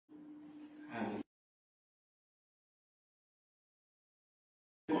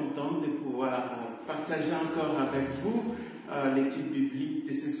content de pouvoir partager encore avec vous l'étude biblique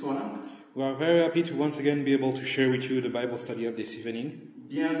de ce soir. We are very happy to once again be able to share with you the Bible study of this evening.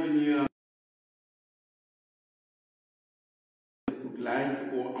 Bienvenue à Facebook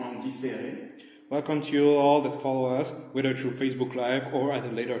Live ou en différé. Welcome to you all that follow us, whether through Facebook Live or at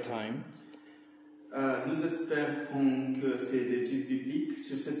a later time. Nous espérons que ces études bibliques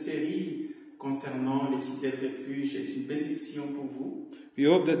sur cette série concernant les cités de refuge est une bénédiction pour vous. We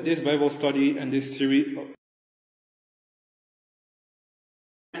hope that this Bible study and this series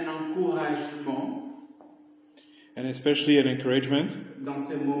Un encouragement and especially an encouragement dans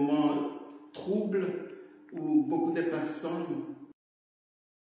ces moments troubles où beaucoup de personnes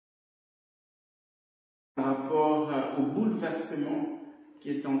par rapport au bouleversement qui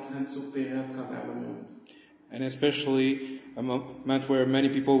est en train de s'opérer à travers le monde. and especially a moment where many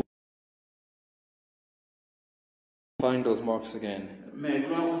people find those marks again. Mais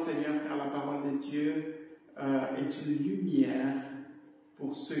gloire au Seigneur car la parole de Dieu est une lumière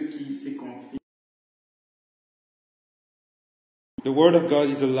pour ceux qui s'y confient. The Word of God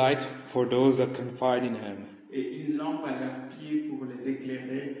is a light for those that confide in Him, Et une lampe à leurs pieds pour les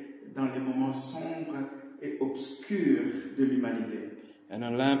éclairer dans les moments sombres et obscurs de l'humanité. and a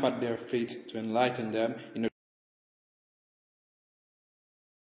lamp at their feet to enlighten them in a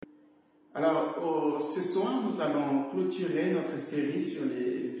Alors, ce soir, nous allons clôturer notre série sur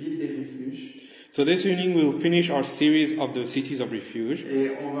les villes des refuges. So this evening we'll finish our series of the cities of refuge,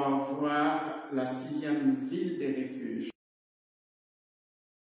 Et on va voir la 6e ville des refuges.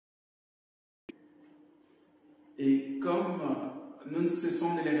 Et comme nous ne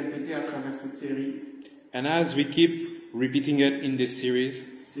cessons de les répéter à travers cette série, and as we keep repeating it in this series,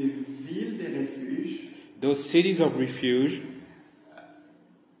 ces villes des refuges those cities of refuge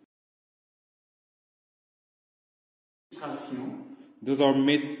those are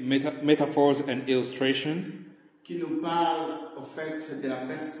metaphors and illustrations qui nous parlent au fait de la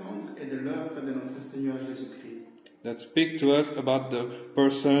personne et de l'œuvre de notre Seigneur Jésus-Christ. that speak to us about the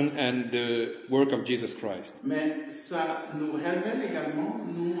person and the work of Jesus Christ. Mais ça nous révèle également,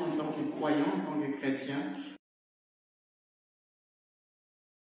 nous en tant que croyants, en tant que chrétiens,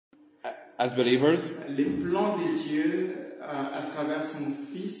 As believers, les plans de Dieu à travers son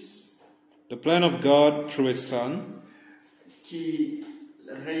Fils the plan of God through His Son, qui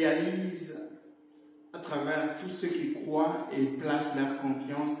réalise à travers tous ceux qui croient et placent leur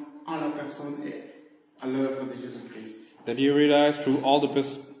confiance en la personne et à l'œuvre de Jésus-Christ. that He realized through all the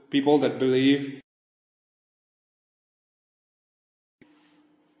people that believe.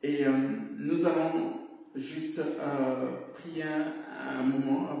 Et nous allons juste prier un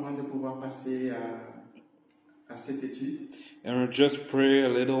moment avant de pouvoir passer à cette étude. And we'll just pray a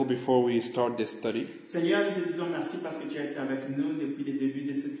little before we start this study. Seigneur, nous te disons merci parce que tu as été avec nous depuis le début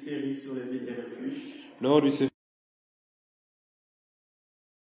de cette série sur les villes des refuges. Lord, we say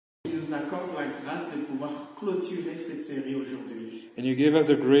Tu nous accordes la grâce de pouvoir clôturer cette série aujourd'hui. and you give us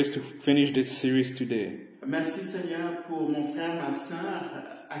the grace to finish this series today. Merci Seigneur pour mon frère, ma sœur,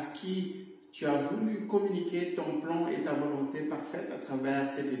 à qui tu as voulu communiquer ton plan et ta volonté parfaite à travers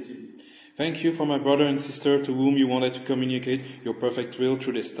cette étude. Thank you for my brother and sister to whom you wanted to communicate your perfect will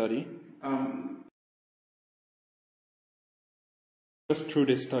through this study. Just through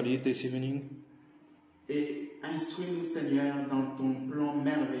this study this evening, Et instruis-nous Seigneur dans ton plan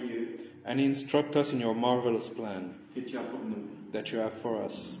merveilleux and instruct us in your marvelous plan que tu as pour nous. that you have for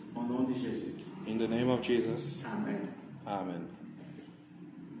us. Au nom de Jésus. In the name of Jesus, Amen. Amen.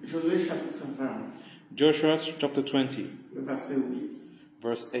 Josué chapitre 20, Joshua chapter 20, le verset 8.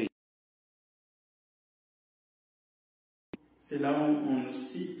 verse 8. C'est là où on nous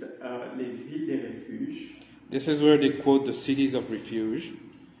cite les villes des refuges This is where they quote the cities of refuge,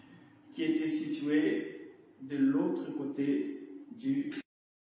 qui étaient situées de l'autre côté du...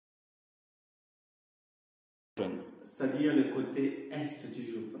 c'est-à-dire le côté est du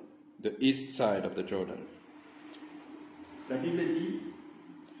Jourdain. the east side of the Jordan. La Bible dit,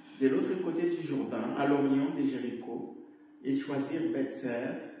 de l'autre côté du Jourdain, à l'orient de Jéricho, ils choisirent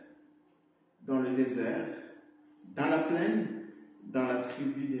Beth-ser dans le désert, dans la plaine, dans la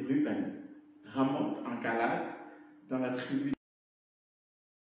tribu des Ruben, Ramoth en Galade, dans la tribu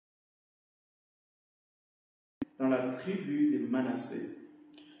des Manassé.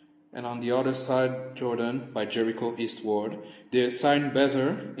 And on the other side Jordan, by Jericho eastward, they assigned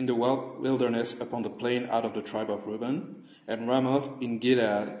Bezer in the wilderness upon the plain out of the tribe of Reuben, and Ramoth in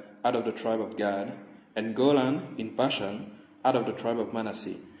Gilead out of the tribe of Gad, and Golan in Bashan out of the tribe of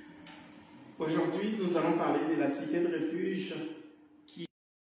Manasseh. Aujourd'hui, nous allons parler de la cité de refuge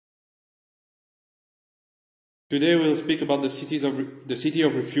Today we'll speak about the city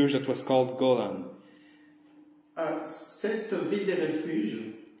of refuge that was called Golan. Cette ville de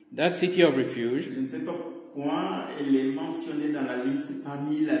refuge, That city of refuge, je ne sais pas pourquoi elle est mentionnée dans la liste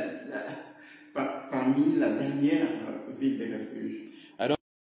parmi la dernière ville de refuge. I don't know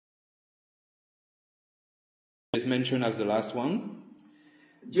if it is mentioned as the last one.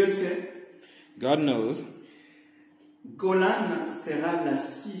 Dieu sait, God knows. Golan sera la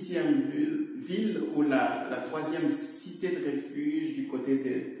 6e ville ou la 3e cité de refuge du côté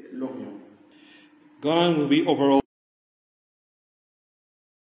de l'Orient. Golan will be overall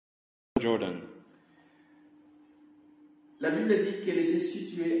Jordan. La Bible dit qu'elle était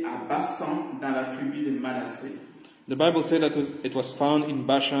située à Bassan dans la tribu de Manassé. The Bible said that it was found in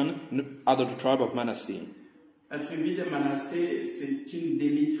Bashan, out of the tribe of Manasseh. La tribu de Manassé, c'est une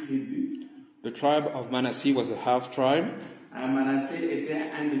demi-tribu. The tribe of Manasseh was a half tribe. Manassé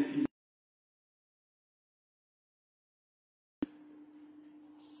était un des fils.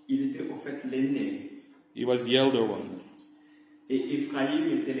 Il était au fait l'aîné. He was the elder one. Et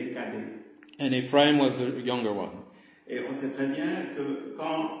Ephraïm était le cadet. And Ephraim was the younger one. Et on sait très bien que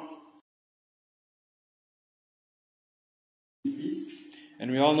quand fils, And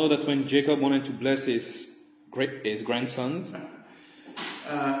we all know that when Jacob wanted to bless his grandsons,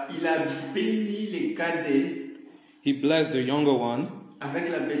 il a béni les cadets he blessed the younger one avec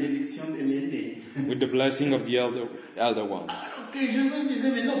la bénédiction de l'aîné. with the blessing of the elder one. Alors que je me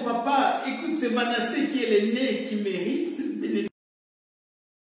disais, mais non papa, écoute, c'est Manassé qui est l'aîné qui mérite cette bénédiction.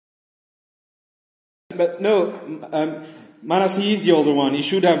 But no, Manasseh is the older one. He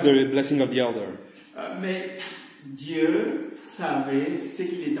should have the blessing of the elder. Mais Dieu savait ce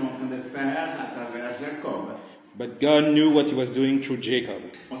qu'il était en train de faire à travers Jacob. But God knew what he was doing through Jacob.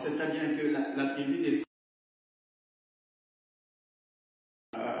 On sait très bien que la tribu des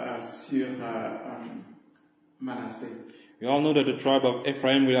sur Manassé. We all know that the tribe of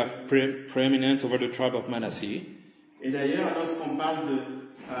Ephraim will have preeminence over the tribe of Manasseh. Et d'ailleurs, lorsqu'on parle de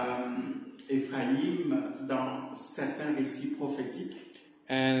Ephraim dans certains récits prophétiques,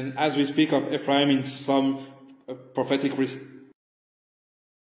 And as we speak of Ephraim in some prophetic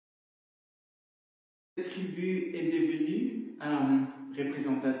cette tribu est devenue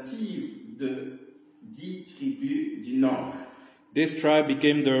représentative de 10 tribus du Nord. this tribe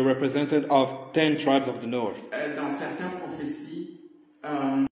became the representative of 10 tribes of the north. Dans certaines prophéties,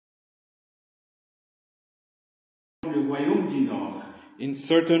 le royaume du Nord. In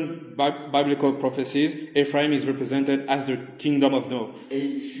certain biblical prophecies, Ephraim is represented as the kingdom of north,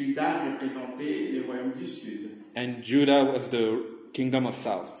 Et Juda représentait le royaume du Sud. and Judah was the kingdom of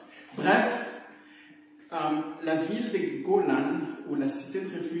south. Bref, la ville de Golan, ou la cité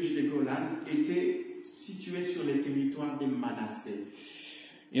de refuge de Golan, était située sur le territoire de Manassé.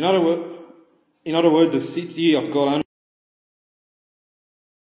 In other words, the city of Golan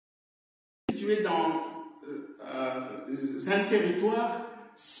Située dans un territoire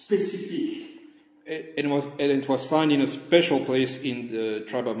spécifique. it was found in a special place in the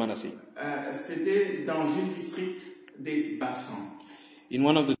tribe of Manasseh, C'était dans une district des Bassans. in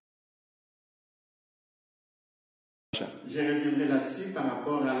one of the. Je reviendrai là-dessus par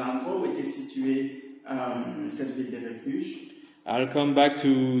rapport à l'endroit où était située cette ville de refuge. I'll come back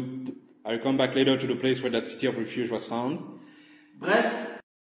later to the place where that city of refuge was found. Bref,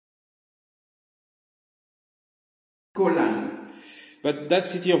 Golan. But that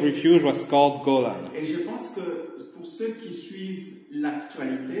city of refuge was called Golan. Et je pense que pour ceux qui suivent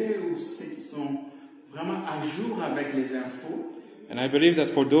l'actualité ou ceux qui sont vraiment à jour avec les infos, And I believe that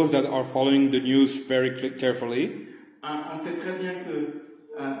for those that are following the news very carefully, on sait très bien que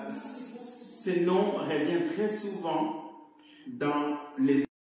ces noms reviennent très souvent dans les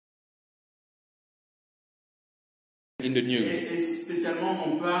in the news. et spécialement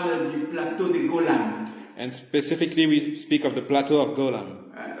on parle du plateau de Golan. And specifically we speak of the plateau of Golan.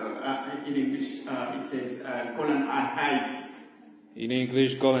 In English it says Golan Heights. In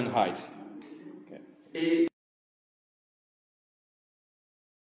English, Golan Heights. Okay. Et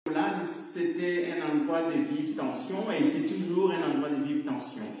Golan, c'était un endroit de vive tension et c'est toujours un endroit de vive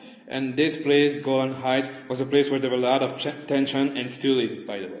tension. And this place, Golan Heights, was a place where there was a lot of tension, and still is,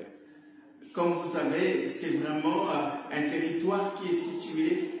 by the way. Comme vous savez, c'est vraiment un territoire qui est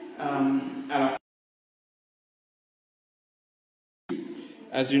situé à la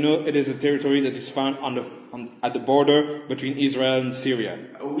As you know, it is a territory that is found at the border between Israel and Syria.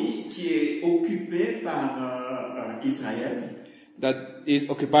 Oui, qui est occupé par Israël, That is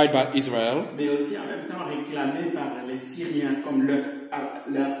occupied by Israel, mais aussi en même temps réclamé par les Syriens comme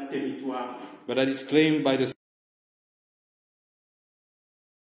leur territoire. but that is claimed by the.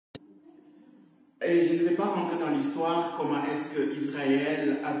 Et je ne vais pas rentrer dans l'histoire, comment est-ce que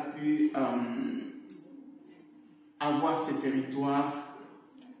Israël a pu avoir ces territoires.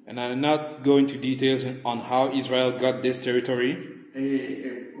 And I'm not going into details on how Israel got this territory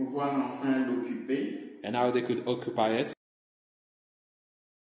Et pouvoir enfin l'occuper. and how they could occupy it.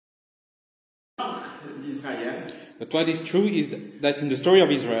 D'Israël, But what is true is that in the story of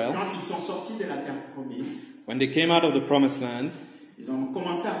Israel, quand ils sont sortis de la terre promise, when they came out of the promised land, ils ont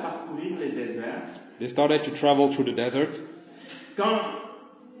commencé à parcourir les déserts. they started to travel through the desert. Quand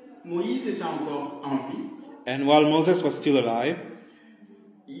Moïse était encore en vie, And while Moses was still alive,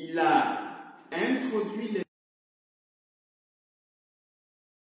 il a introduit les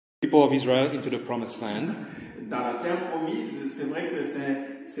people of Israel into the promised land. dans la terre promise. C'est vrai que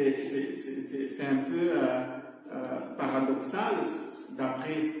c'est un peu paradoxal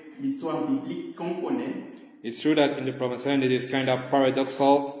d'après l'histoire biblique qu'on connaît. It's true that in the promised land it is kind of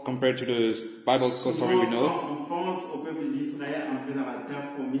paradoxal compared to the Bible story we know. Quand on pense au peuple d'Israël entrer dans la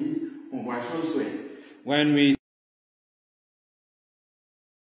terre promise, on voit Josué. When we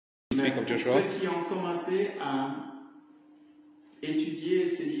speak of Joshua, Ceux qui ont commencé à étudier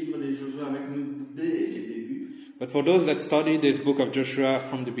ces livres de Josué avec nous dès les débuts, but for those that study this book of Joshua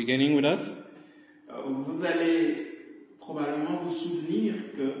from the beginning with us, vous allez probablement vous souvenir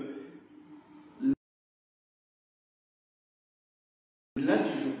que là du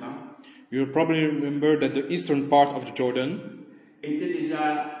Jourdain you'll probably remember that the eastern part of the Jordan était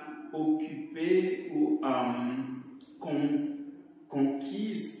déjà occupée ou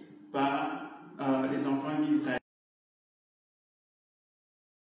conquise par les enfants d'Israël.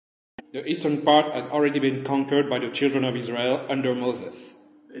 the eastern part had already been conquered by the children of Israel under Moses.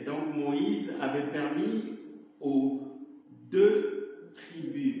 Et donc Moïse avait permis aux deux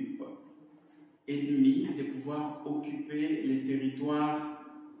tribus ennemies de pouvoir occuper les territoires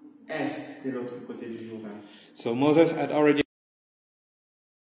est de l'autre côté du Jourdain. So Moses had already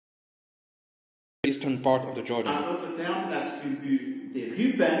the eastern part of the En Jordan. d'autres termes, la tribu des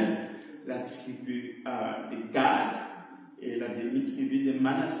Ruben, la tribu des Gad et la demi-tribu de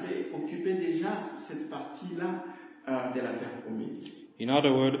Manassé occupaient déjà cette partie-là de la terre promise. In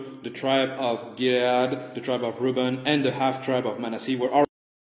other words, the tribe of Gilead, the tribe of Reuben, and the half-tribe of Manasseh were already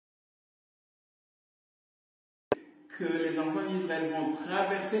Que les enfants d'Israël vont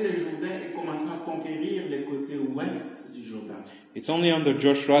traverser le Jourdain et commencer à conquérir les côtés ouest du Jourdain. It's only under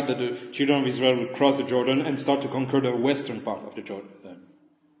Joshua that the children of Israel would cross the Jordan and start to conquer the western part of the Jordan.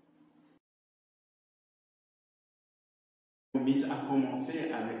 Promise a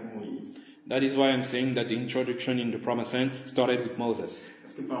commencé avec Moïse. That is why I'm saying that the introduction in the promised land started with Moses.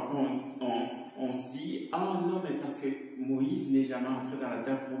 Parce que parfois on se dit, ah non, mais parce que Moïse n'est jamais entré dans la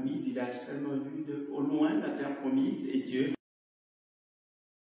terre promise, il a seulement vu au loin la terre promise et Dieu.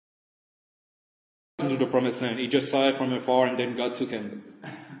 Into the promised land, he just saw it from afar, and then God took him.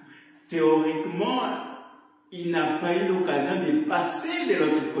 Théoriquement, il n'a pas eu l'occasion de passer de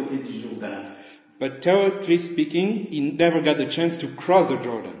l'autre côté du Jourdain. But theoretically speaking, he never got the chance to cross the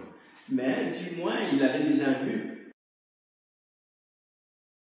Jordan. Mais du moins, il avait déjà vu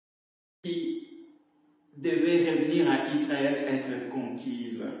qu'il devait revenir à Israël être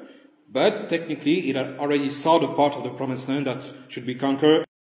conquise. But technically, he had already saw the part of the promised land that should be conquered.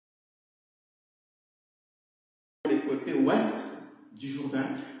 Le côté ouest du Jourdain,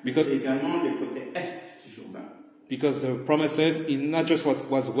 mais c'est également le côté est du Jourdain. Because the promises is not just what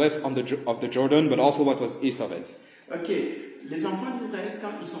was west of the Jordan, but also what was east of it. Ok, les enfants d'Israël,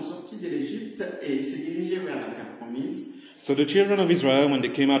 quand ils sont sortis de l'Égypte et se dirigeaient vers la terre promise, So the children of Israel, when they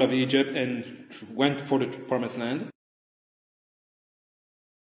came out of Egypt and went for the promised land,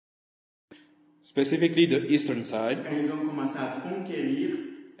 specifically the eastern side, quand ils ont commencé à conquérir,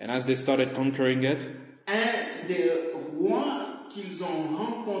 and as they started conquering it, un des rois qu'ils ont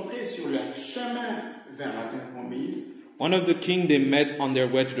rencontrés sur leur chemin vers la terre promise, one of the kings they met on their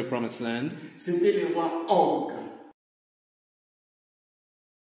way to the promised land, c'était le roi Og.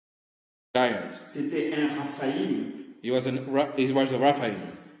 giant. C'était un Raphaïm. He was a Raphaim.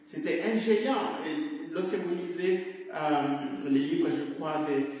 C'était un géant. Et lorsque vous lisez les livres, je crois,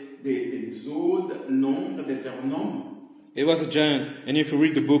 d'Exode, Nombre, Deutéronome, It was a giant, and if you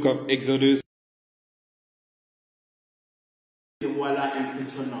read the book of Exodus, ce roi-là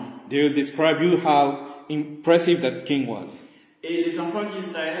impressionnant. they will describe you how impressive that king was. Et les enfants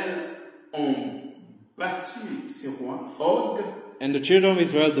d'Israël ont battu ce roi, Og, And the children of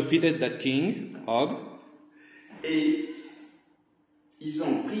Israel defeated that king, Og, et ils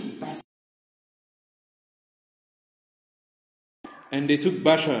ont pris Bashan. and they took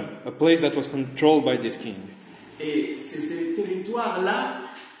Bashan, a place that was controlled by this king. Et c'est ce territoire-là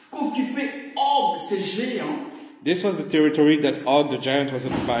qu'occupait Og ces géants This was the territory that Og the giant was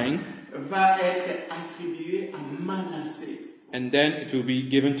occupying, va être attribué à Manassé. and then it will be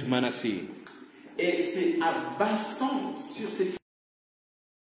given to Manasseh. Et c'est à Bassan, sur cette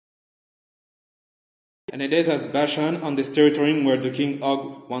And it is at Bashan, on this territory where the king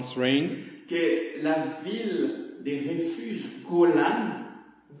Og once reigned, que la ville des refuges Golan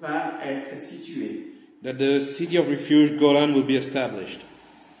va être située. that the city of refuge Golan will be established.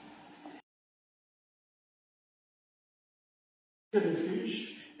 Le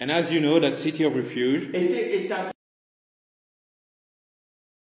refuge And as you know, that city of refuge était établi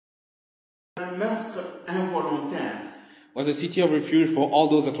un meurtre involontaire. was a city of refuge for all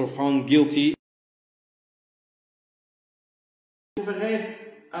those that were found guilty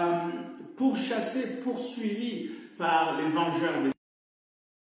Pourchassé, poursuivi par les vengeurs des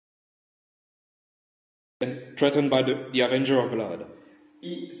and threatened by the avenger of blood.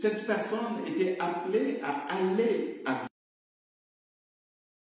 Cette personne était appelée à aller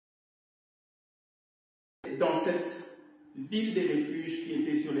dans cette ville des refuges qui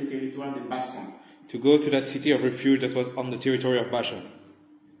était sur le territoire de Bassan. To go to that city of refuge that was on the territory of Bashan.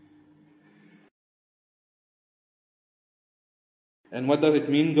 And what does it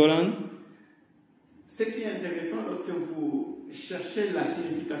mean, Golan? Ce qui est intéressant lorsque vous cherchez la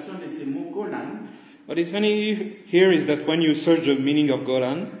signification de ces mots Golan, What is funny here is that when you search the meaning of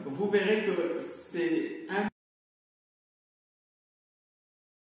Golan, vous verrez que c'est un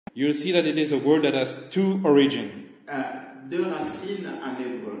you'll see that it is a word that has two origins. deux racines en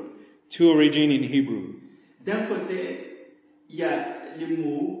hébreu. Two origins in Hebrew. D'un côté, il y a le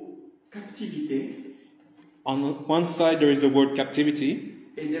mot captivité, On one side there is the word captivity,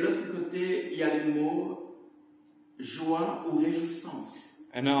 et de l'autre côté, il y a le mot joie ou réjouissance.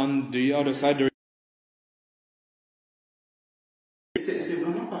 and on the other side there C'est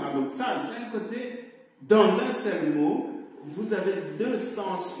vraiment paradoxal. D'un côté, dans un seul mot, vous avez deux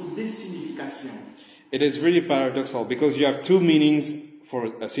sens ou deux significations. it is really paradoxal because you have two meanings for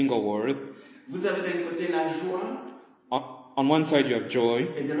a single word. Vous avez d'un côté la joie, On one side you have joy,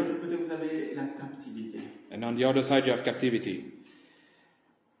 et de l'autre côté, vous avez la captivité. and on the other side you have captivity.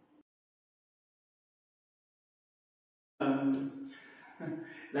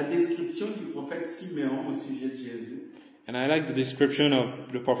 La description du prophète Siméon au sujet de Jésus. And I like the description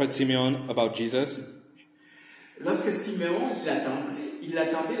of the prophet Simeon about Jesus. Lorsque Siméon, il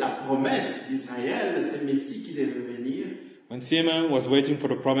attendait la promesse d'Israël, ce Messie qui devait venir. When Simeon was waiting for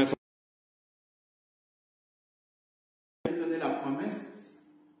the promise, Il donnait la promesse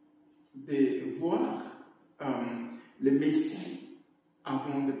de voir le Messie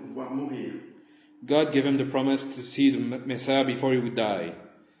avant de pouvoir mourir. God gave him the promise to see the Messiah before he would die.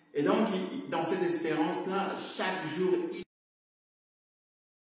 Et donc, dans cette espérance-là, chaque jour,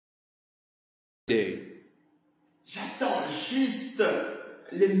 j'attends juste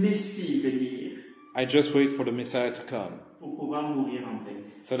le Messie venir I just wait for the Messiah to come pour pouvoir mourir en paix.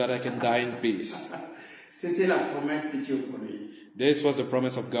 so that I can die in peace. C'était la promesse de Dieu pour lui. This was the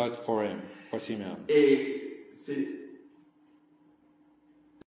promise of God for him, for Simeon. Et c'est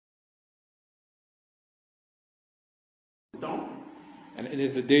And it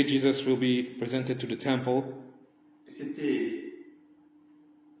is the day Jesus will be presented to the temple. C'était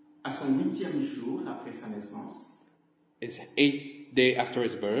à son 8e jour après sa naissance It's 8th day after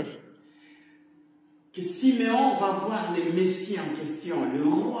his birth. que Siméon va voir le Messie en question, le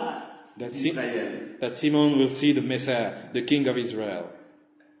roi d'Israël. That Simeon will see the Messiah, the King of Israel.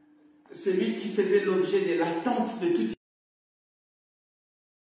 Celui qui faisait l'objet de l'attente de toute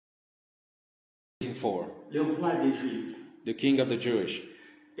For le roi des Juifs. the King of the Jewish.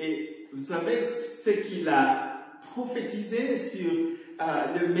 Et vous savez ce qu'il a prophétisé sur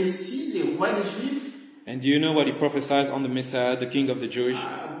le Messie, le roi des Juifs? And do you know what he prophesies on the Messiah, the King of the Jewish?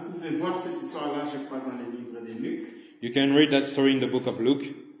 Vous pouvez voir cette histoire-là, je crois, dans le livre de Luc, You can read that story in the book of Luke.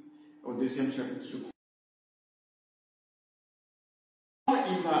 au 2e chapitre.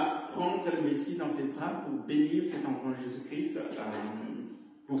 Il va prendre le Messie dans ses bras pour bénir cet enfant Jésus-Christ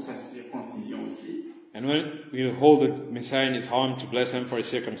pour sa circoncision aussi. And when we hold the Messiah in his arm to bless him for his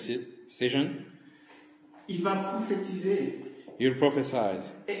circumcision, Il va prophétiser he will prophesy.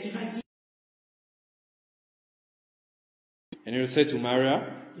 et il va dire, And he will say to Maria,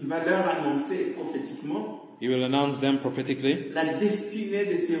 il va leur annoncer prophétiquement he will announce them prophetically la destinée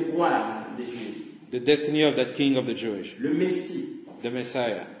de ces rois des Juifs, the destiny of that King of the Jewish, le Messie. the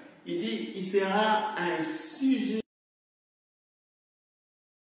Messiah. Il dit, il sera un sujet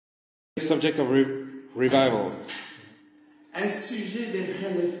Subject of revival, un sujet de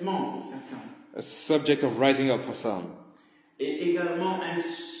relèvement pour certains, a subject of rising up for some, et également un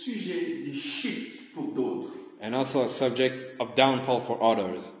sujet de chute and also a subject of downfall for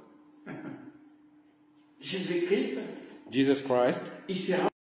others. Jésus-Christ, Jesus Christ, il sera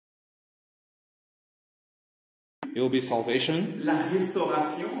it will be salvation, la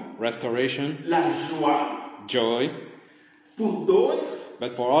restauration, restoration, la joie. joy. Pour d'autres,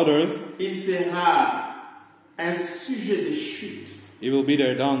 But for others, il sera un sujet de chute, it will be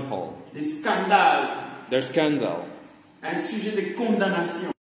their downfall, de scandale, their scandal, un sujet de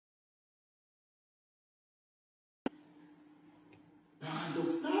condamnation.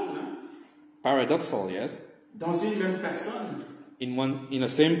 Paradoxal, hein? paradoxal, yes? Dans une même personne, In a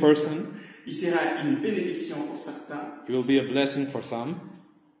same person, il sera une bénédiction pour certains it will be a blessing for some,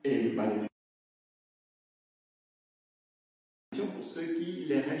 et une malédiction pour ceux qui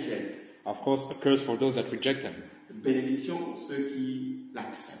les rejettent. of course a curse for those that reject him, Bénédiction pour ceux qui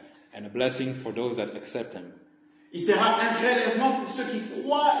l'acceptent. and a blessing for those that accept him. Il sera un relèvement pour ceux qui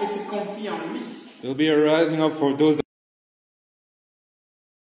croient et se confient en lui. It will be a rising up for those that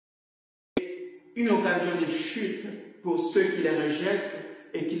Une occasion de chute pour ceux qui les rejettent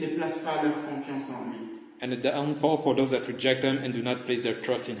et qui ne placent pas leur confiance en lui. and a downfall for those that reject him and do not place their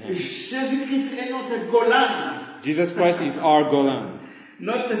trust in him. Jésus-Christ est notre Golan, Jesus Christ is our Golan,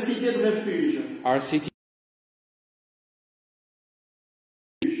 notre cité de refuge.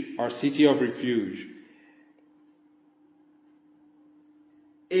 our city of refuge.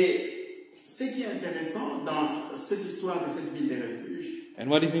 Et ce qui est intéressant dans cette histoire de cette ville de refuge, And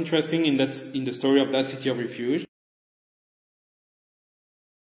what is interesting in the story of that city of refuge,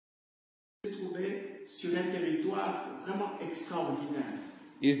 se trouver sur un territoire vraiment extraordinaire.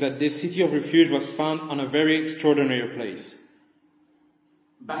 is that this city of refuge was found on a very extraordinary place,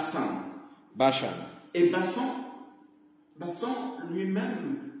 Bassan. Bashan. Et Bassan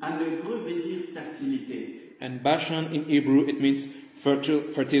lui-même, en hébreu, veut dire fertilité. And Bashan in Hebrew, it means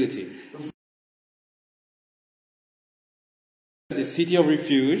fertility. The city of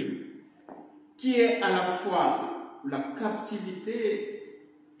refuge, Qui est à la fois la captivité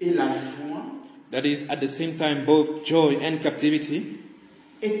et la joie, that is at the same time both joy and captivity,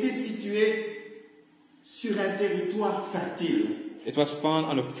 était situé sur un territoire fertile. it was found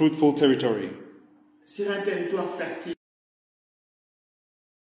on a fruitful territory. Sur un territoire fertile.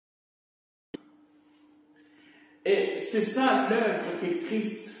 Et c'est ça l'œuvre que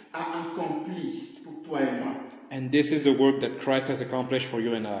Christ a accomplie pour toi et moi. And this is the work that Christ has accomplished for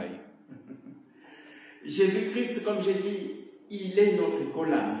you and I. Jésus-Christ, comme j'ai dit, il est notre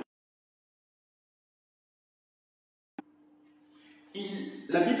Golan.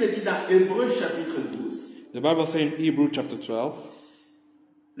 La Bible dit dans Hébreux chapitre 12, The Bible says in Hebrew chapter 12,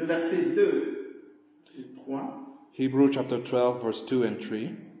 le verset 2 et 3, Hebrew chapter 12 verse 2 and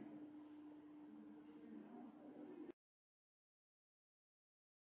 3,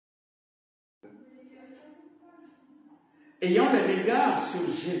 ayant le regard sur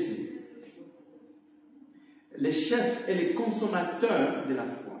Jésus, le chef et le consommateur de la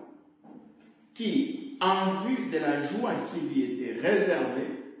foi, qui, en vue de la joie qui lui était réservée,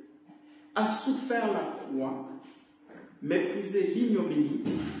 a souffert la croix, méprisé l'ignominie,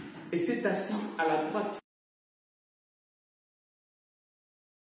 et s'est assis à la droite.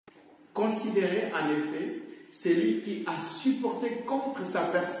 Considérez en effet celui qui a supporté contre sa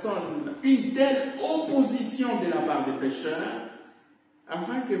personne une telle opposition de la part des pécheurs,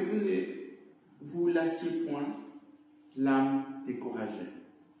 afin que vous ne vous lassiez point l'âme découragée.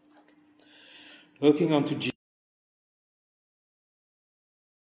 looking unto Jesus,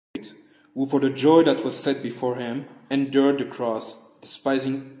 who for the joy that was set before him endured the cross,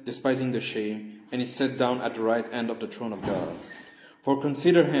 despising the shame, and is set down at the right hand of the throne of God. For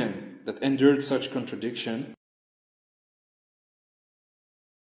consider him that endured such contradiction,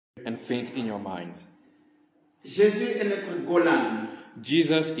 and faint in your minds. Jésus est notre Golan.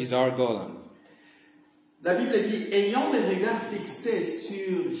 Jesus is our Golan. La Bible dit, ayant les regards fixés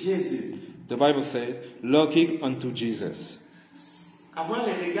sur Jésus. The Bible says, looking unto Jesus. Avoir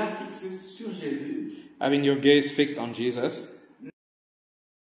les regards fixés sur Jésus, Having your gaze fixed on Jesus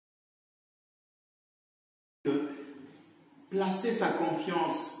placer sa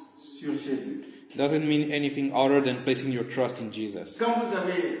confiance sur Jésus. doesn't mean anything other than placing your trust in Jesus. Quand vous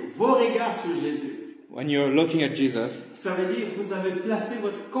avez vos regards sur Jésus, When you're looking at Jesus, ça veut dire que vous avez placé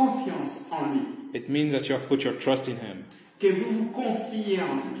votre confiance en lui, it means that you have put your trust in him, que vous vous confiez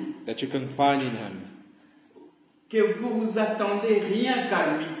en lui, that you confide in him, que vous vous attendez rien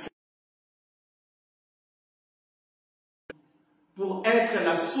qu'à lui pour être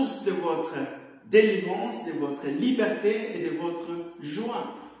la source de votre délivrance, de votre liberté et de votre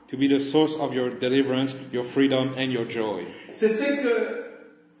joie. to be the source of your deliverance, your freedom, and your joy. C'est ce que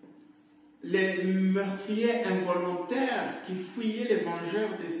les meurtriers involontaires qui fouillaient les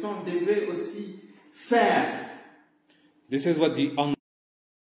vengeurs des sangs devaient aussi faire. This is what the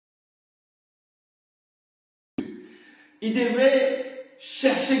Ils devaient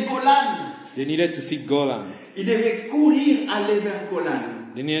chercher Golan. they needed to seek Golan. Ils devaient courir, aller vers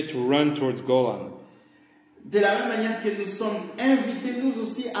Golan. They needed to run towards Golan. De la même manière que nous sommes invités, nous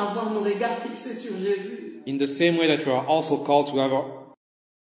aussi, à avoir nos regards fixés sur Jésus. In the same way that we are also called to have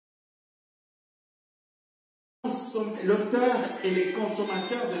Nous sommes l'auteur et le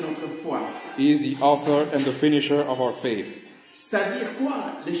consommateur de notre foi. He is the author and the finisher of our faith. C'est-à-dire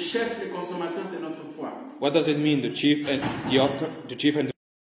quoi? Le chef, le consommateur de notre foi. What does it mean, the chief and the author, the chief and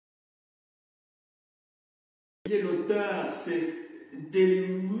L'auteur, c'est de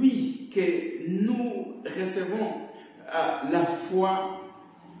lui que nous recevons la foi.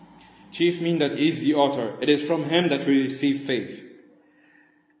 chief mean that he is the author. It is from him that we receive faith.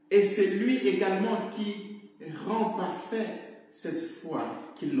 Et c'est lui également qui rend parfait cette foi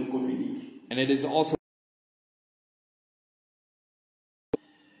qu'il nous communique. And it is also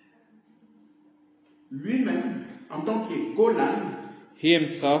Lui-même, en tant que Golan, he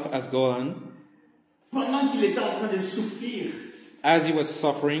himself as Golan, pendant qu'il était en train de souffrir, as he was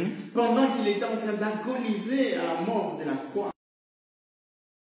suffering, pendant qu'il était en train d'agoniser à la mort de la croix,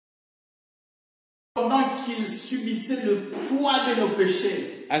 pendant qu'il subissait le poids de nos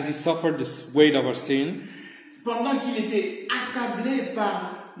péchés, as he suffered the weight of our sin, pendant qu'il était accablé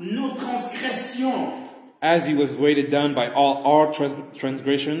par nos transgressions. as he was weighted down by all our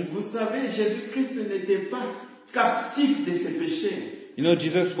transgressions. Vous savez, Jésus-Christ n'était pas captif de ses péchés. You know,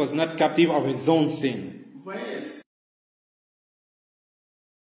 Jesus was not captive of his own sin. Vous voyez,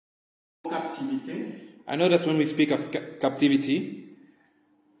 captivité, I know that when we speak of captivity,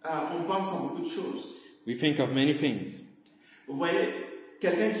 on pense à beaucoup de choses. we think of many things. Vous voyez,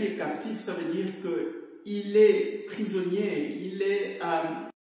 quelqu'un qui est captif, ça veut dire qu'il est prisonnier, il est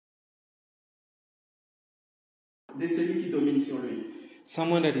de celui qui domine sur lui.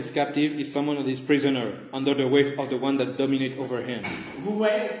 Someone that is captive is someone that is prisoner under the weight of the one that's dominate over him. Vous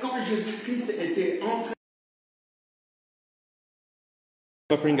voyez, quand Jésus-Christ était en train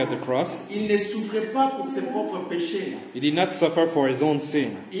Suffering at the cross, il ne souffrait pas pour ses propres péchés. he did not suffer for his own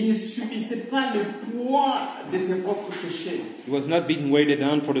sin. Il ne subissait pas le poids de ses propres péchés. He was not being weighted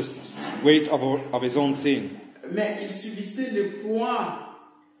down for the weight of his own sin. Mais il subissait le poids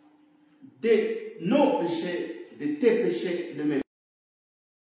de nos péchés, de tes péchés, de mes.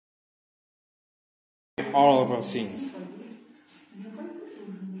 All of our sins.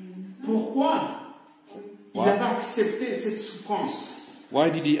 Pourquoi il Why? avait accepté cette souffrance? Why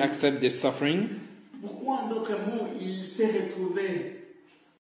did he accept this suffering? Pourquoi, en d'autres mots, il s'est retrouvé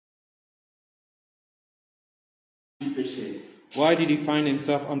du péché? Why did he find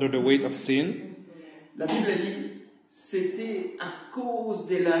himself under the weight of sin? La Bible dit, c'était à cause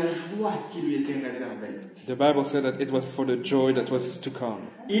de la joie qui lui était réservée. The Bible said that it was for the joy that was to come.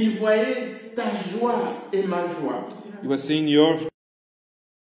 Il voyait ta joie et ma joie, He was seeing your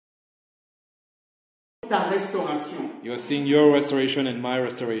ta restauration. He was seeing your restoration and my Il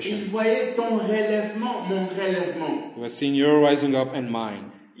restoration. voyait ton relèvement, mon relèvement. He was seeing your rising up and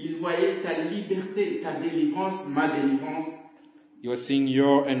mine. Il voyait ta liberté, ta délivrance, ma délivrance. He was seeing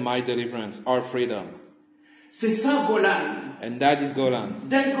your and my deliverance, our freedom. C'est ça, Golan. And that is Golan.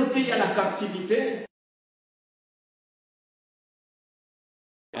 D'un côté, il y a la captivité.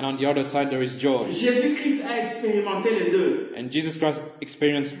 And on the other side there is joy. Jésus-Christ a expérimenté les deux. And Jesus Christ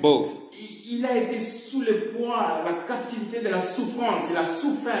experienced both. Il a été sous le poids, la captivité de la souffrance. Il a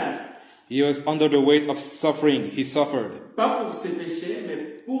souffert. He was under the weight of suffering. He suffered. Pas pour ses péchés, mais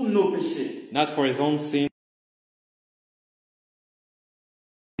pour nos péchés. Not for his own sin.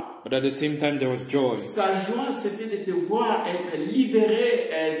 But at the same time there was joy. Sa joie, c'était de te voir être libéré,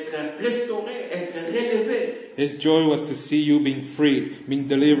 être restauré, être relevé. His joy was to see you being freed, being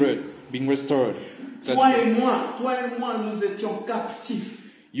delivered, being restored. Toi et moi, nous étions captifs.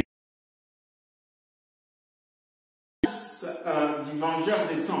 Du vengeur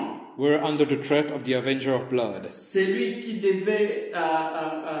des sangs. We're under the threat of the avenger of blood. C'est lui qui devait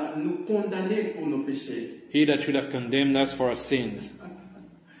nous condamner pour nos péchés. He that should have condemned us for our sins.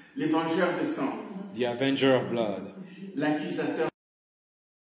 Le vengeur des sangs. The avenger of blood. L'accusateur.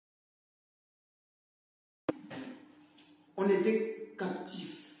 On était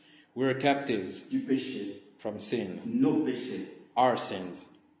captifs We were captives du péché, from sin, nos péchés. our sins.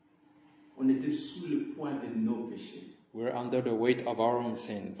 On était sous le poids de nos péchés. We were under the weight of our own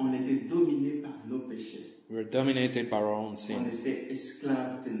sins. On était dominé par nos péchés. We were dominated by our own On sins. était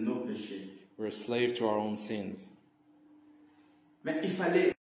esclaves de nos péchés. We were slaves to our own sins. Mais il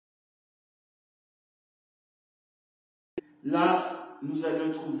fallait Là, nous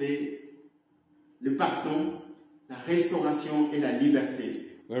allons trouver le pardon, la restauration et la liberté.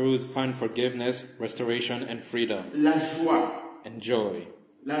 where we would find forgiveness, restoration, and freedom, La joie, and joy.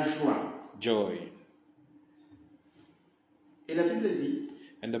 la joie. Joy. Et la Bible dit,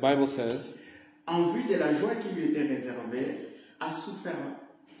 And the Bible says, en vue de la joie qui lui était réservée, a souffert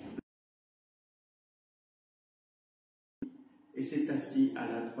et s'est assis à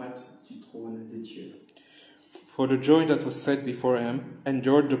la droite du trône de Dieu. for the joy that was set before him,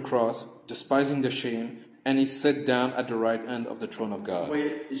 endured the cross, despising the shame, and he sat down at the right hand of the throne of Vous God.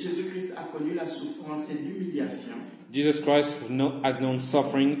 voyez, Jésus-Christ a connu la souffrance et l'humiliation. Jesus Christ has known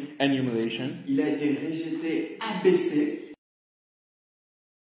suffering and humiliation. Il a été rejeté, abaissé,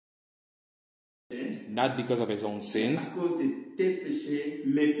 Not because of his own sins, à cause de tes péchés,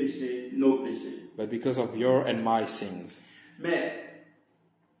 mes péchés, nos péchés. but because of your and my sins. Mais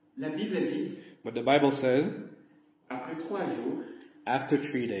la Bible dit, But the Bible says, après 3 jours, after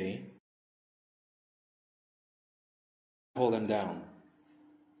 3 days, hold him down.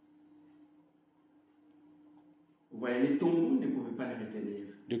 vous voyez, les tombeaux ne pouvaient pas le retenir.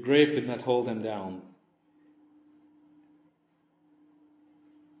 The grave did not hold him down.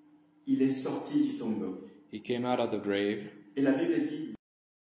 Il est sorti du tombeau. He came out of the grave Et la Bible dit,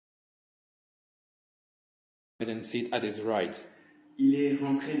 and sit at his right. il est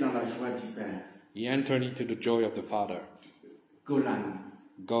rentré dans la joie du Père. He entered into the joy of the Father. Golan,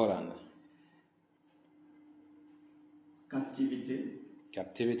 Golan. captivité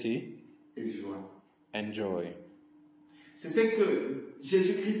Captivity et joie. and joy. C'est ce que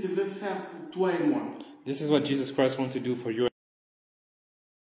Jésus-Christ veut faire pour toi et moi. This is what Jesus Christ wants to do for you.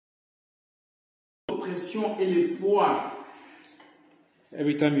 L'oppression et le poids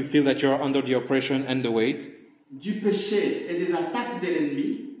Every time you feel that you're under the oppression and the weight du péché et des attaques de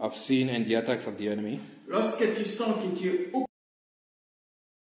l'ennemi, of sin and the attacks of the enemy, lorsque tu sens que tu es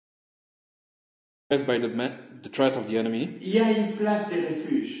oppressed by the threat of the enemy, il y a une place de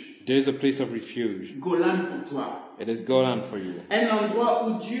refuge. there is a place of refuge. Golan pour toi. It is Golan for you. Un endroit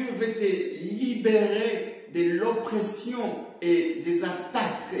où Dieu veut te libérer de l'oppression et des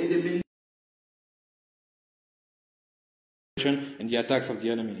attaques et des menaces. And the attacks of the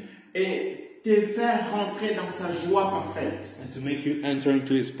enemy. Et te faire rentrer dans sa joie parfaite. And to make you enter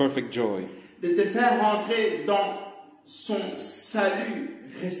into his perfect joy. De te faire rentrer dans son salut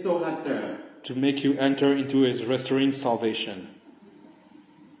restaurateur. To make you enter into his restoring salvation.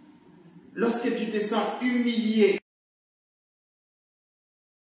 Lorsque tu te sens humilié,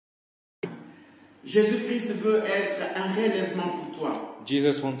 Jésus-Christ veut être un relèvement pour toi.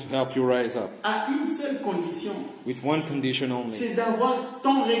 Jesus wants to help you rise up. À une seule condition, With one condition only. c'est d'avoir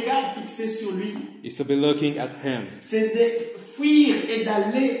ton regard fixé sur lui. Is to be looking at him. C'est de fuir et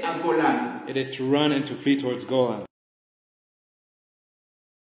d'aller à Golan. It is to run and to flee towards Golan.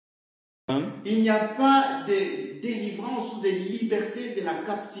 Il n'y a pas de délivrance ou de liberté de la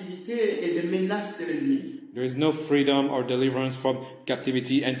captivité et des menaces de l'ennemi. There is no freedom or deliverance from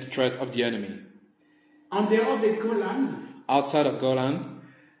captivity and the threat of the enemy. En dehors de Golan, Outside of Golan,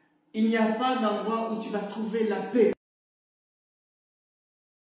 il n'y a pas d'endroit où tu vas trouver la paix.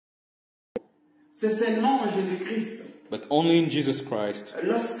 C'est seulement en Jésus-Christ. but only in Jesus Christ.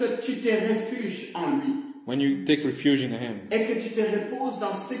 Lorsque tu te réfugies en lui When you take refuge in him et que tu te reposes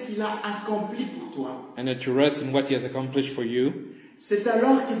dans ce qu'il a accompli pour toi, and that you rest in what he has accomplished for you, c'est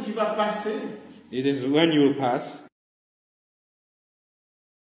alors que tu vas passer it is when you will pass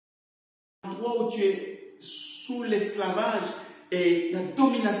l'endroit où tu es sous l'esclavage et la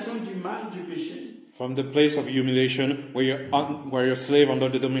domination du mal, du péché. from the place of humiliation where you're slave under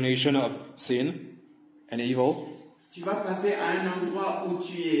the domination of sin and evil. Tu vas passer à un endroit où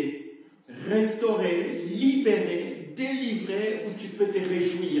tu es restauré, libéré, délivré, où tu peux te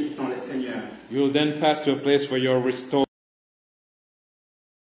réjouir dans le Seigneur. You will then pass to a place where you're restored.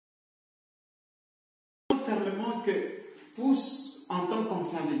 Fermement que tous, en tant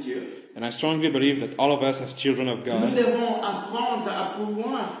qu'enfants de Dieu, And I strongly believe that all of us as children of nous God, devons apprendre à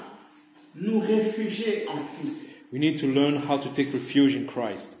pouvoir nous réfugier en Christ, we need to learn how to take refuge in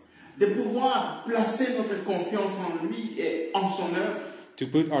Christ, de pouvoir placer notre confiance en lui et en son œuvre, to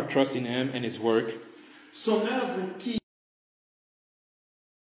put our trust in him and his work, son œuvre qui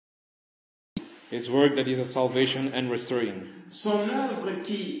his work that is a salvation and restoring, son œuvre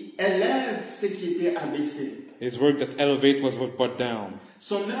qui élève ce qui était abaissé, his work that elevates what was brought down,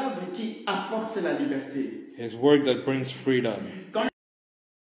 son œuvre qui apporte la liberté. his work that brings freedom. Quand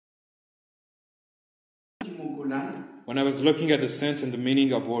du mot Golan, When I was looking at the sense and the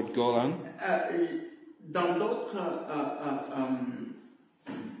meaning of word Golan, dans d'autres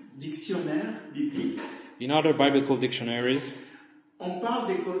dictionnaires bibliques, In other biblical dictionaries, on parle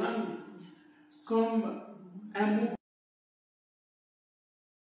des Golan comme un mot.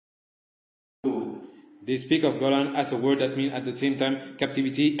 they speak of Golan as a word that means at the same time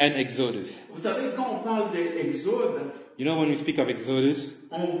captivity and exodus. Vous savez, quand on parle d'Exode, You know, when we speak of exodus,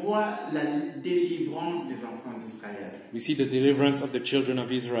 on voit la délivrance des enfants d'Israël. we see the deliverance of the children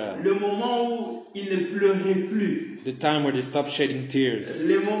of Israel. Le moment où ils ne pleuraient plus. The time where they stopped shedding tears.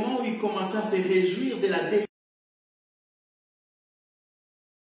 Le moment où ils commençaient à se réjouir de la délivrance.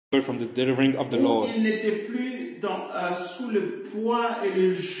 From the delivering of the Où Lord. ils n'étaient plus sous le poids et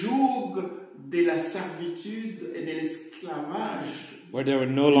le joug de la servitude et de l'esclavage. Where they were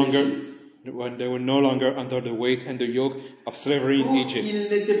no longer, when they were no longer under the weight and the yoke of slavery in Où Egypt. ils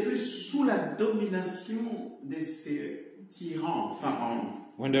n'étaient plus sous la domination de ces tyrans, pharaons.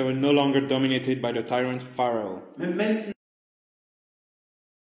 When they were no longer dominated by the tyrant Pharaoh. Mais maintenant,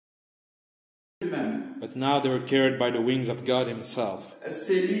 But now they were carried by the wings of God Himself.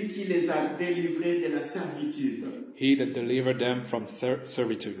 c'est lui qui les a délivrés de la servitude. He that delivered them from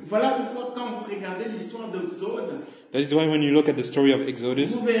servitude. Voilà pourquoi quand vous regardez l'histoire d'Exode, That is why when you look at the story of Exodus,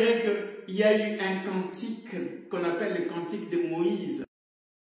 vous verrez qu'il y a eu un cantique qu'on appelle le cantique de Moïse.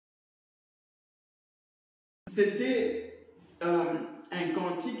 C'était un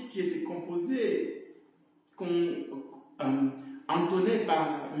cantique qui était composé, entonné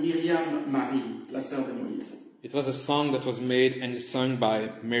par Myriam Marie, la sœur de Moïse. it was a song that was made and sung by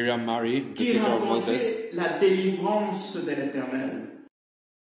Miriam Mary, the Qui sister of Moses, racontait la délivrance de l'Éternel.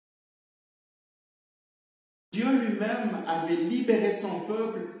 Dieu lui-même avait libéré son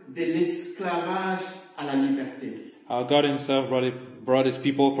peuple de l'esclavage à la liberté. how God Himself brought His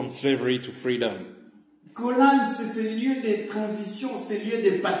people from slavery to freedom. Golan, c'est ce lieu de transition, ce lieu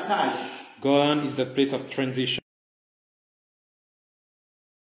de passage. Golan is that place of transition.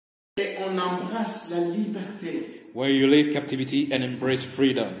 Et on embrasse la liberté. Where you leave captivity and embrace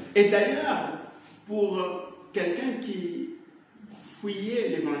freedom. Et d'ailleurs, pour quelqu'un qui fuyait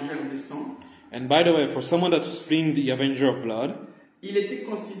l'évangile du sang, And by the way, for someone that was fleeing the avenger of blood, il était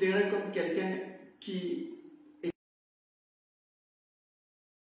considéré comme quelqu'un qui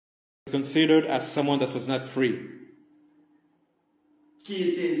considered as someone that was not free,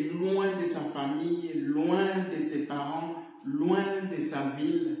 était loin de sa famille, loin de ses parents, loin de sa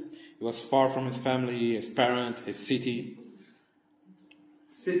ville. he was far from his family, his parent, his city.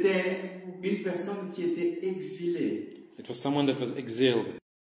 C'était une personne qui était exilée. It was someone that was exiled.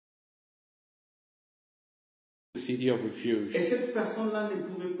 The city of refuge. Et cette personne-là ne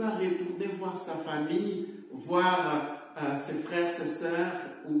pouvait pas retourner voir sa famille, voir ses frères, ses sœurs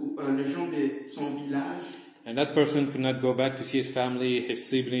ou les gens de son village. And that person could not go back to see his family, his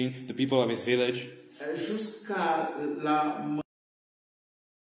sibling, the people of his village. Jusqu'à la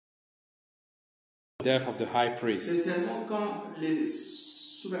Death of the high priest. C'est seulement quand les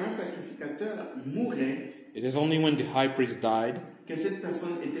souverains sacrificateurs mouraient It is only when the high priest died que cette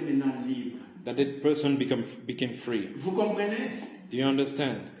personne était maintenant libre. that that person became free. Vous comprenez? Do you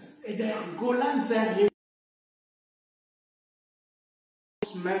understand? Et d'ailleurs, Golan, c'est un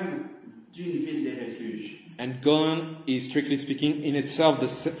même d'une ville de refuge. And Golan is, strictly speaking, in itself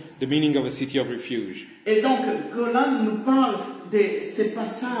the meaning of a city of refuge. Et donc, Golan nous parle de ces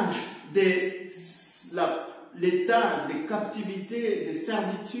passages de l'état de captivité, de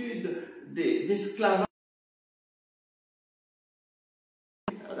servitude, d'esclavage,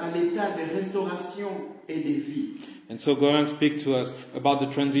 à l'état de restauration et de vie. And so Golan speaks to us about the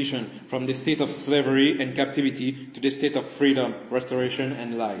transition from the state of slavery and captivity to the state of freedom, restoration,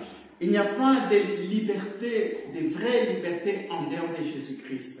 and life. Il n'y a pas de liberté, de vraie liberté en dehors de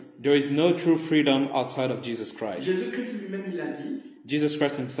Jésus-Christ. There is no true freedom outside of Jesus Christ. Jésus-Christ lui-même, il a dit, Jesus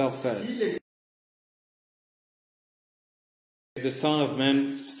Christ himself said, si les if the Son of Man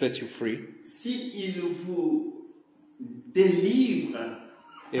sets you free, si il vous délivre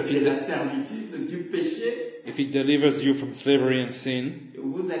de la servitude, du péché, if he delivers you from slavery and sin,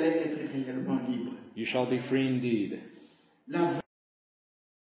 vous allez être réellement libre. you shall be free indeed.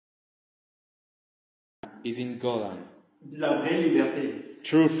 Is in Golan. La vraie liberté,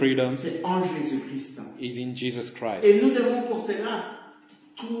 True freedom c'est en Jésus-Christ. is in Jesus Christ. Et nous devons pour cela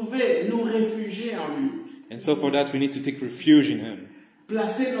trouver, nous réfugier en lui, And so for that we need to take refuge in him.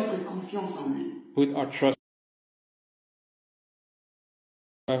 placer notre confiance en lui. Put our trust,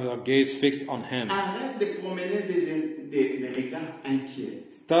 have our gaze fixed on him. Arrête de promener des regards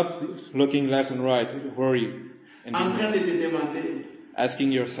inquiets, Stop looking left and right, worry, and en train de te demander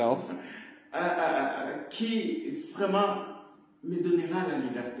asking yourself, qui vraiment me donnera la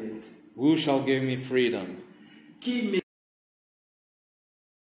liberté, who shall give me freedom? qui me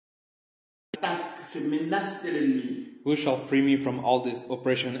attaques, ces menaces de l'ennemi. Who shall free me from all this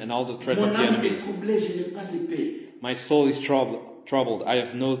oppression and all the threat Mon of the âme enemy? est troublée, je n'ai pas de paix. My soul is troubled. I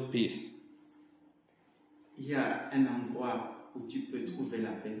have no peace. Il y a un endroit où tu peux trouver la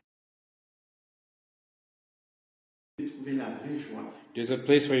paix. Tu peux trouver la vraie joie. There's a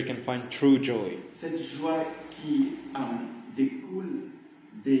place where you can find true joy. Cette joie qui découle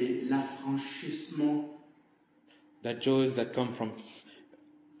de l'affranchissement That joys that come from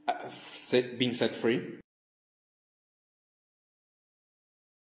being set free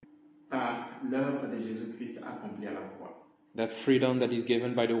par l'œuvre de Jésus-Christ accomplie à la croix. that freedom that is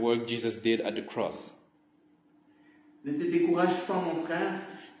given by the work Jesus did at the cross. Ne te décourage pas, mon frère.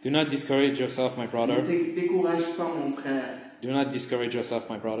 Do not discourage yourself, my Ne brother. te décourage pas, mon frère. Do not discourage yourself,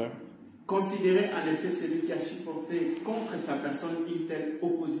 my brother. Considérez en effet celui qui a supporté contre sa personne une telle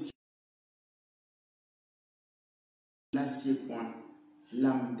opposition. N'assieds point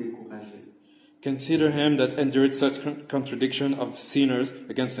l'âme découragée. Consider him that endured such contradiction of sinners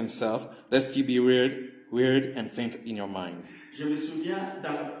against himself, lest you be wearied and faint in your mind. Je me souviens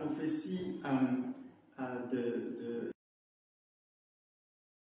dans la prophétie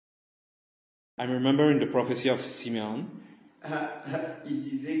I remember in the prophecy of Simeon, il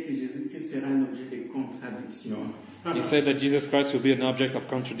disait que Jésus-Christ sera un objet de contradiction. he said that Jesus Christ will be an object of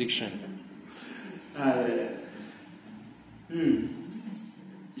contradiction.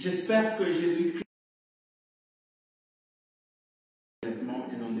 J'espère que Jésus-Christ est un élèvement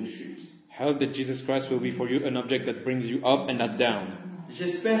et non de chute. I hope that Jesus Christ will be for you an object that brings you up and not down.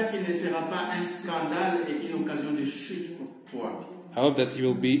 J'espère qu'il ne sera pas un scandale et une occasion de chute pour toi. I hope that he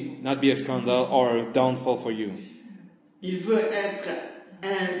will not be a scandal or a downfall for you. Il veut être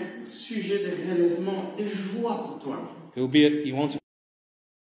un sujet de relèvement, de joie pour toi. He wants to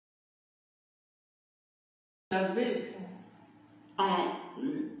avait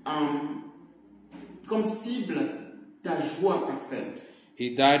comme cible ta joie parfaite.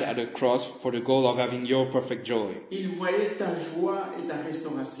 He died at the cross for the goal of having your perfect joy. Il voyait ta joie et ta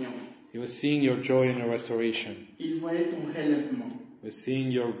restauration. He was seeing your joy and your restoration. Il voyait ton relèvement. He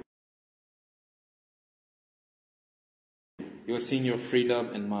was seeing your freedom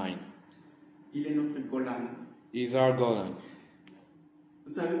and mine. Il est notre Golan. He is our Golan.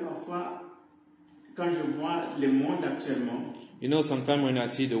 Vous savez, parfois, quand je vois le monde actuellement, You know, sometimes when I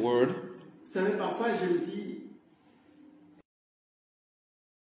see the word, vous savez, parfois je me dis,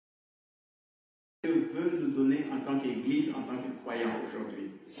 Dieu veut nous donner en tant qu'Église, en tant que croyants aujourd'hui.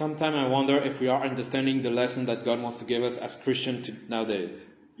 sometimes I wonder if we are understanding the lesson that God wants to give us as Christians nowadays.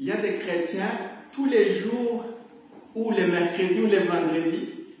 Il y a des chrétiens, tous les jours, ou les mercredis, ou les vendredis,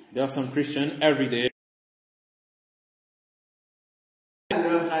 There are some Christians every day à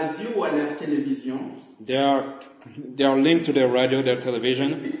leur radio ou à leur télévision, they are linked to their radio, their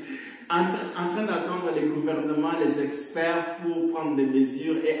television, en train d'attendre les gouvernements, les experts pour prendre des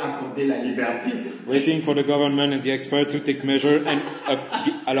mesures et accorder la liberté. waiting for the government and the experts to take measure and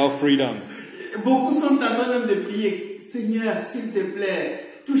allow freedom. Beaucoup sont en train même de prier, Seigneur, s'il te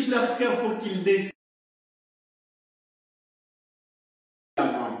plaît, touche leur cœur pour qu'ils décident.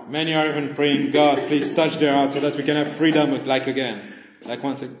 Many are even praying, God, please touch their hearts so that we can have freedom like again, like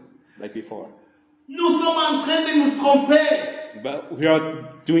before. Nous sommes en train de nous tromper. But we are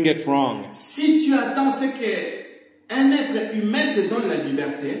doing it wrong. Si tu attends ce que un être humain te donne la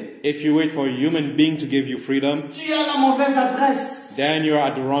liberté, If you wait for a human being to give you freedom, tu es à la mauvaise adresse. then you're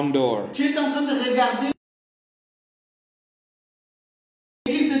at the wrong door. Tu es en train de regarder.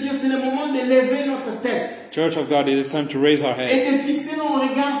 L'Église de Dieu, c'est le moment de lever notre tête Church of God, it is time to raise our et head de fixer nos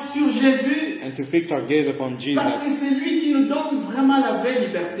regards sur Jésus, and to fix our gaze upon parce Jesus, que c'est lui qui nous donne vraiment la vraie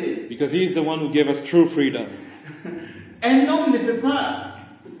liberté. because He is the one who gave us true freedom. Un homme ne peut pas.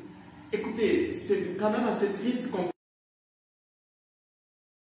 Écoutez, c'est quand même assez triste qu'on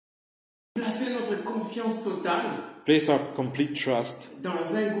placer notre confiance totale Place our complete trust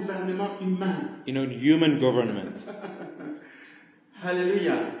dans un gouvernement humain. in a human government.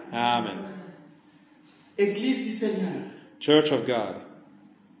 Alléluia. Amen. Église du Seigneur. Church of God,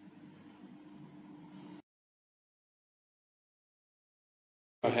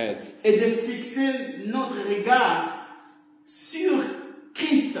 our heads, Et de fixer notre regard sur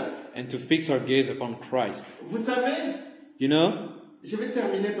Christ. and to fix our gaze upon Christ. Vous savez, You know, je vais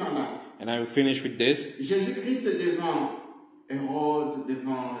terminer par là. and I will finish with this. Jésus-Christ devant Hérode,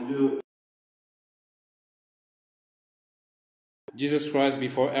 devant le Jesus Christ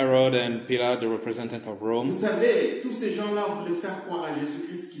before Herod and Pilate, the representative of Vous Rome. savez, tous ces gens-là voulaient faire croire à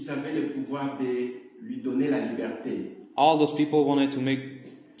Jésus-Christ qu'ils avaient le pouvoir de lui donner la liberté. All those people wanted to make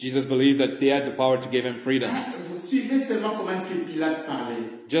Jesus believed that they had the power to give him freedom. Vous suivez seulement comment est-ce que Pilate parlait.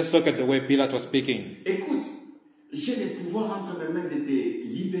 Just look at the way Pilate was speaking. Écoute, j'ai le pouvoir entre mes mains de te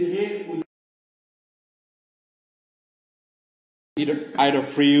libérer ou either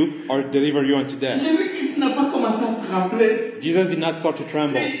free you or deliver you unto death. Jésus-Christ n'a pas commencé à trembler. Jesus did not start to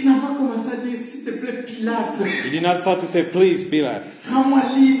tremble. Il n'a pas commencé à dire, s'il te plaît, Pilate, He did not start to say, please, Pilate, rends-moi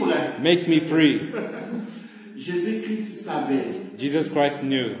libre. make me free. Jésus-Christ savait Jesus Christ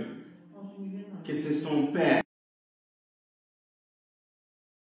knew que c'est son Père.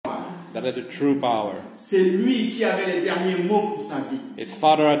 that had the true power. C'est lui qui avait les derniers mots pour sa vie. His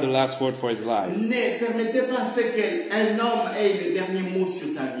Father had the last word for his life. Ne permettez pas à ce qu'un homme ait les derniers mots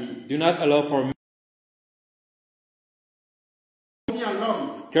sur ta vie. Do not allow for Confie en l'homme.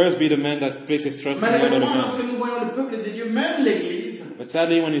 Cursed be the man that places trust in another Malheureusement, man. lorsque nous voyons le peuple de Dieu, même l'Église, But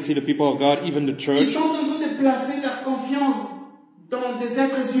sadly, when you see the people of God, even the ils church, sont en train de placer leur confiance dans des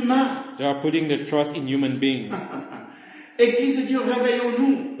êtres humains. they are putting their trust in human beings. Église de Dieu,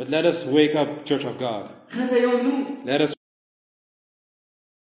 réveillons-nous. But let us wake up, Church of God. Réveillons-nous. Let us.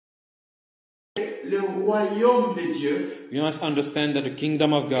 Le royaume de Dieu We must understand that the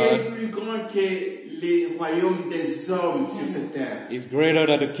kingdom of est God plus grand que les royaumes des hommes sur cette terre. is greater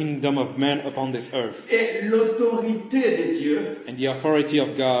than the kingdom of man upon this earth. Et l'autorité de Dieu And the authority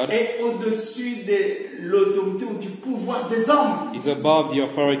of God est au-dessus de l'autorité ou du pouvoir des hommes. is above the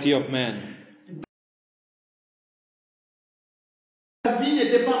authority of man. Sa vie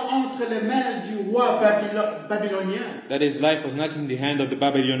n'était pas entre les mains du roi babylonien. That his life was not in the hand of the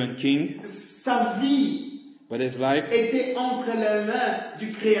Babylonian king, Sa vie but his life était entre les mains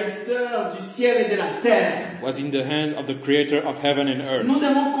du Créateur du ciel et de la terre. was in the hands of the creator of heaven and earth. Nous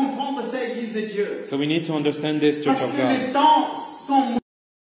devons comprendre ça, Église de Dieu. So we need to understand this, Church Parce of que les God. temps sont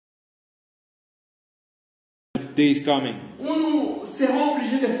The day is coming où nous serons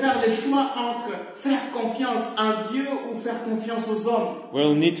obligés de faire le choix entre faire confiance en Dieu ou faire confiance aux hommes.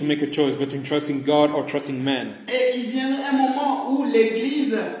 we'll need to make a choice between trusting God or trusting man. Et il viendra un moment où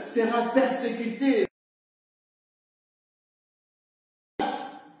l'Église sera persécutée.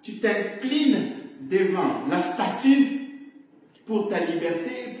 Tu t'inclines devant la statue pour ta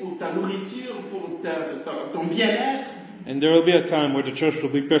liberté, pour ta nourriture, pour ton bien-être. And there will be a time where the church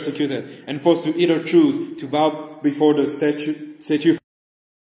will be persecuted and forced to either choose to bow before the statue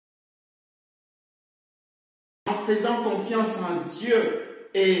En faisant confiance en Dieu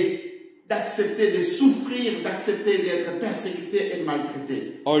et d'accepter de souffrir, d'accepter d'être persécuté et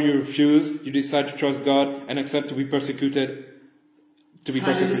maltraité. or you refuse, you decide to trust God and accept to be persecuted.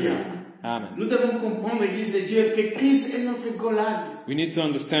 Alléluia. Amen. Nous devons comprendre, Église de Dieu, que Christ est notre Goliath. We need to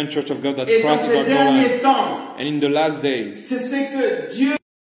understand, Church of God, that Et dans Christ is ces our derniers Goliath. temps, And in the last days, c'est ce que Dieu...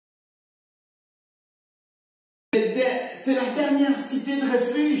 C'est la dernière cité de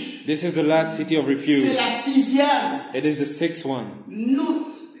refuge. this is the last city of C'est refuge. la 6e. It is the sixth one. Nous,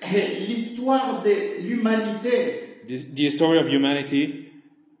 l'histoire de l'humanité The story of humanity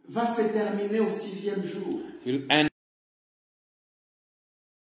va se terminer au 6e jour. will end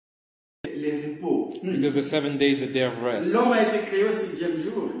Les repos. because the 7 days is a day of rest. L'homme a été créé au 6e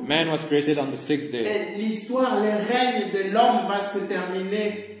jour. Man was created on the sixth day. Et l'histoire, le règne de l'homme va se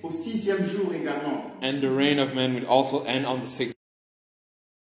terminer au 6e jour également. And the reign of man will also end on the sixth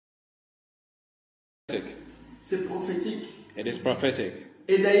day. C'est prophétique. It is prophetic.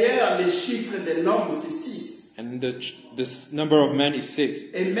 Et d'ailleurs, les chiffres de l'homme, c'est 6. And the number of men is 6.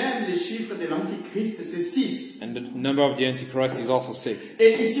 Et même les chiffres de l'Antichrist, c'est 6. And the number of the Antichrist is also 6.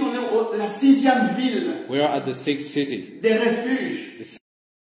 Et ici, on est la 6e ville We are at the sixth city. des refuges.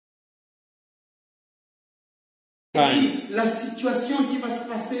 Times. La situation qui va se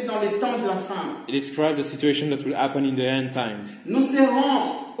passer dans les temps de la fin. It describes the situation that will happen in the end times. Nous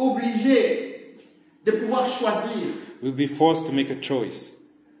serons obligés de pouvoir choisir We'll be forced to make a choice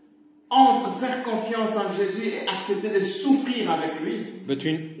entre faire confiance en Jésus et accepter de souffrir avec lui,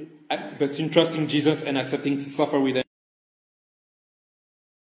 between trusting Jesus and accepting to suffer with him,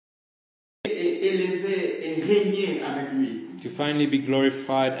 et élever et régner avec lui. to finally be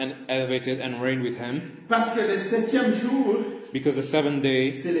glorified and elevated and reign with him. Parce que le 7e jour, Because the 7th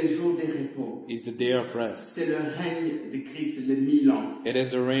day c'est le jour des repos. is the day of rest. C'est le règne de Christ, le 1000 ans. It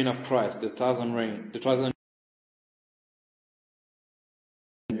is the reign of Christ, the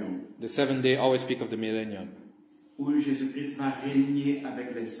 7th day always speak of the millennium, Où Jésus-Christ va régner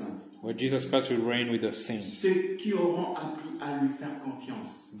avec les saints. where Jesus Christ will reign with the saints. Ceux qui auront appris à lui faire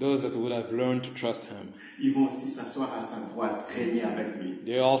confiance, Those that will have learned to trust him, ils vont aussi s'asseoir à sa droite, régner avec lui.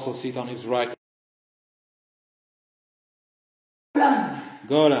 they also sit on his right. Plan,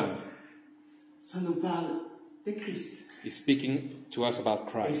 Golan, ça nous parle de Christ. is speaking to us about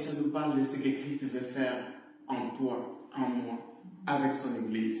Et Christ. ça nous parle de ce que Christ veut faire en toi, en moi, avec son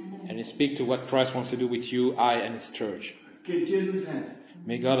Église. And it speaks to what Christ wants to do with you, I, and His church. Que Dieu nous aide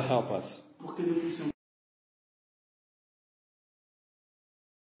May God help us pour que nous puissions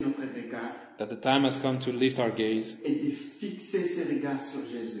notre regard that the time has come to lift our gaze et de fixer ses regards sur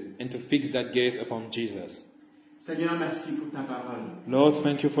Jésus. and to fix that gaze upon Jesus. Seigneur, merci pour ta parole. Lord,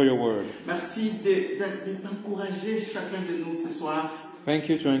 thank you for your word. Merci d'encourager chacun de nous ce soir Thank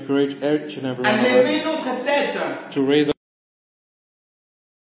you to encourage each and every à one of lever us notre tête, to raise up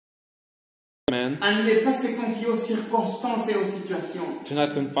man, à ne pas se confier aux circonstances et aux situations, to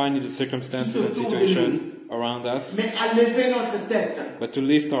not confine to the circumstances and situation around us, mais à lever notre tête, but to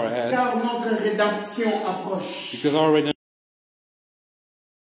lift our head, car notre rédemption approche. because our redemption,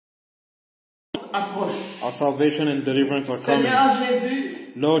 Approche. our salvation and deliverance are coming. Seigneur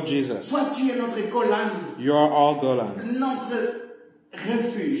Jésus, Lord Jesus, toi tu es notre colonne, you are our Golan. notre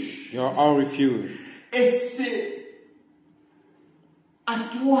refuge. You are our refuge. Et c'est à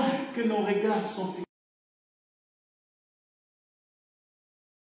toi que nos regards sont fixés.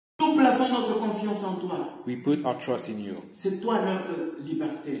 Nous plaçons notre confiance en toi. We put our trust in you. C'est toi notre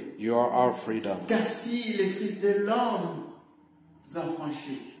liberté. You are our freedom. Car si les fils de l'homme nous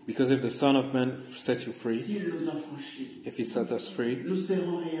affranchit, Because if the Son of Man sets you free, s'il nous affranchit, if He sets us free, nous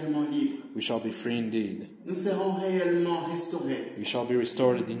serons réellement libres. we shall be free indeed. Nous serons réellement restaurés. We shall be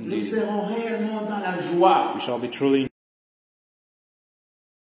restored Nous indeed. serons réellement dans la joie. We shall be truly,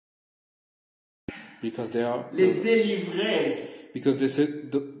 because they are, Les délivrés, because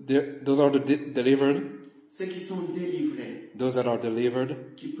those are the delivered, ceux qui sont délivrés, those that are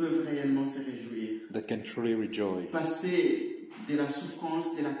delivered, qui peuvent réellement se réjouir. that can truly rejoice. Passer de la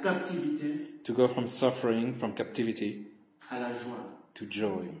souffrance, de la captivité To go from suffering, from captivity, à la joie. to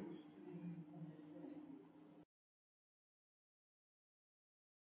joy.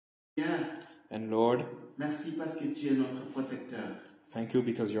 Seigneur, And Lord, merci parce que tu es notre protecteur thank you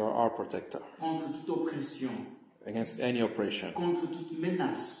because you are our protector contre toute oppression, against any oppression, contre toute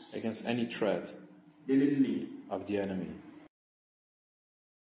menace against any threat de l'ennemi of the enemy.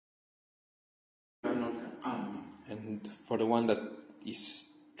 à notre âme. And for the one that is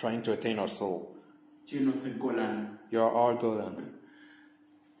trying to attain our soul, Tu es notre Golan. you are our Golan.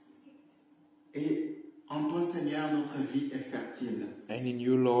 Et en toi, Seigneur, notre vie est fertile. And in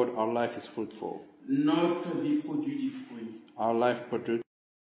you, Lord, our life is fruitful. Notre vie produit du fruit. Our life produces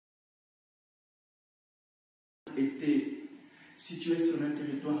Était situé sur un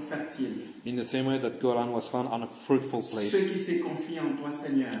territoire fertile. in the same way that Golan was found on a fruitful place. Ceux qui se confient en toi,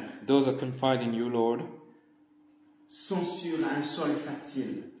 Seigneur, Those that confide in you, Lord, sont sur un sol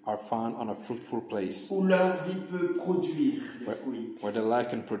fertile are found on a fruitful place où leur vie peut produire des fruits. where their life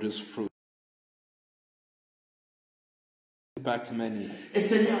can produce fruit. Impact many. Et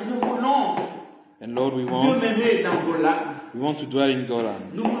Seigneur, nous voulons And Lord, we want demeurer dans Golan. to dwell in Golan.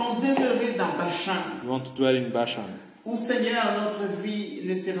 Nous voulons demeurer dans Bashan. We want to dwell in Bashan, Où, Seigneur, notre vie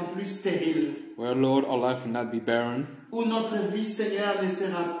ne sera plus stérile. where, Lord, our life will not be barren, Où notre vie, Seigneur, ne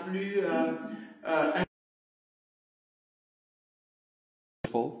sera plus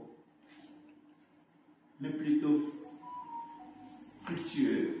mais plutôt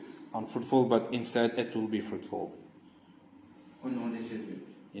fructueuse. unfruitful, but instead it will be fruitful. Au nom de Jésus.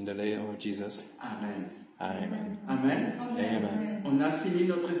 In the name of Jesus. Amen. Amen. Amen. Amen. On a fini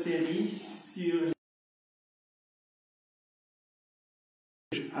notre série sur...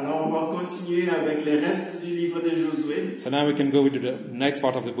 Alors on va continuer avec les restes du livre de Josué. So now we can go to the next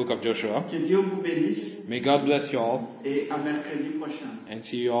part of the book of Joshua. Que Dieu vous bénisse May God bless you all, et à mercredi prochain. and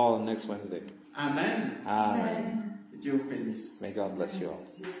see you all next Wednesday. Amen. Amen. Que Dieu vous bénisse. May God bless you all.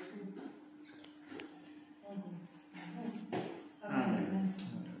 Amen.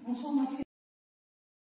 Bonsoir Maxime.